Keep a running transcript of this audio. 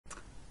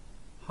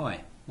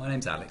Hi, my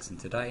name's Alex and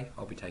today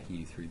I'll be taking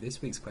you through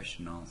this week's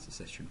question and answer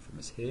session from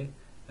us here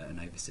at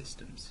Innova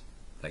Systems.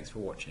 Thanks for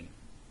watching.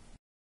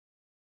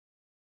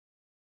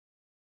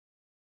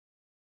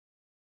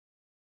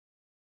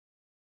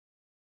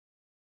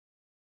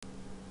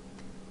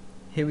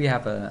 Here we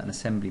have an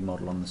assembly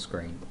model on the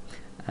screen,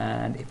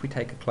 and if we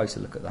take a closer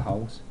look at the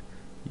holes,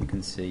 you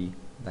can see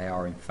they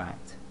are in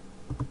fact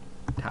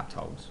tapped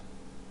holes.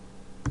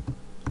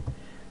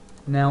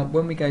 Now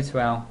when we go to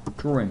our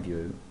drawing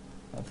view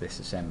of this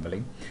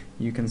assembly,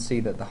 you can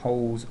see that the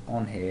holes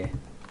on here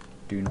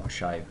do not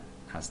show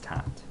as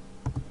tapped.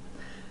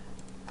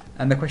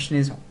 And the question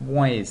is,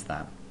 why is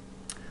that?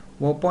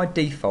 Well, by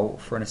default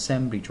for an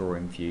assembly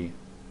drawing view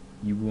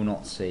you will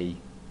not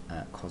see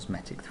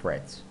cosmetic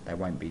threads. They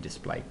won't be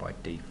displayed by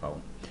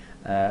default.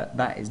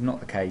 That is not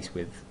the case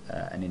with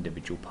an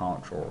individual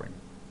part drawing.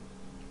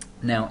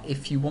 Now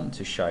if you want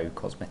to show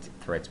cosmetic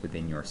threads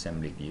within your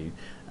assembly view,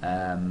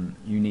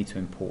 you need to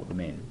import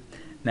them in.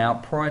 Now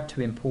prior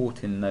to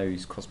importing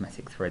those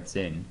cosmetic threads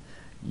in,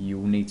 you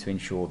will need to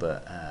ensure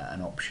that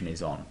an option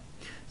is on.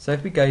 So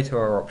if we go to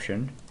our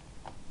option,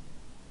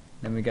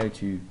 then we go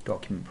to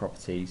Document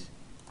Properties,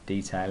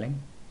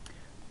 Detailing,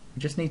 we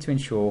just need to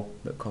ensure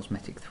that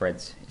cosmetic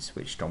threads is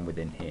switched on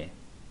within here.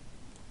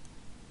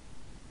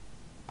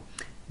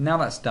 Now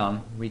that's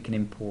done, we can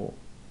import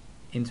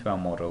into our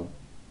model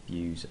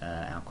views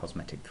our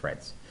cosmetic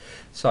threads.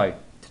 So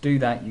to do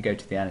that, you go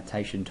to the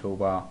Annotation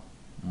toolbar,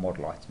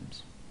 Model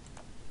Items.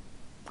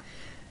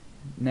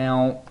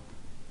 Now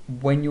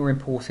when you're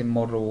importing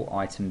model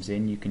items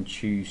in, you can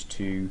choose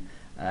to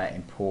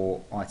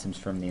import items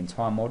from the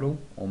entire model,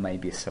 or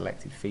maybe a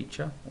selected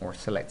feature or a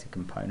selected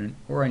component,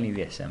 or only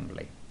the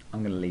assembly.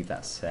 I'm going to leave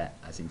that set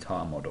as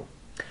entire model.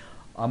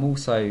 I'm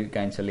also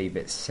going to leave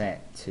it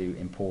set to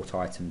import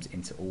items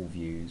into all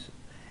views.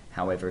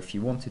 However, if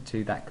you wanted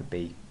to, that could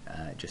be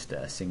just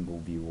a single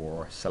view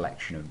or a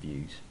selection of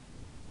views.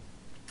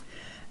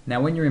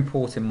 Now when you're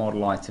importing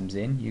model items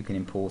in, you can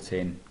import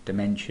in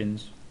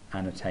dimensions,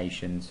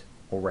 annotations,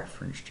 or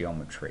reference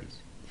geometries.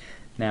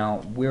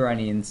 Now we're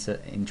only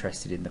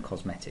interested in the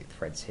cosmetic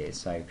threads here,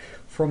 so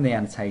from the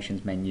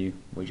annotations menu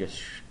we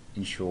just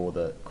ensure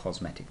that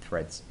cosmetic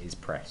threads is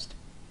pressed.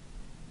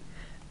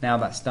 Now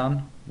that's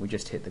done, we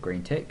just hit the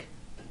green tick,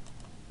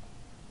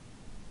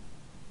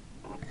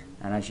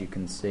 and as you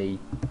can see,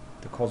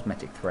 the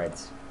cosmetic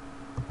threads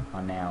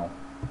are now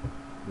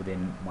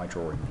within my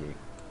drawing view.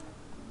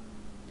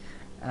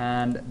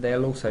 And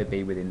they'll also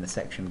be within the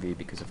section view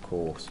because of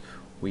course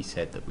we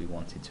said that we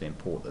wanted to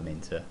import them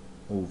into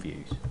all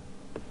views.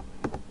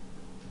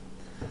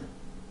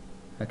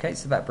 Okay,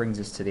 so that brings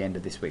us to the end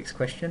of this week's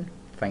question.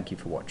 Thank you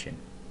for watching.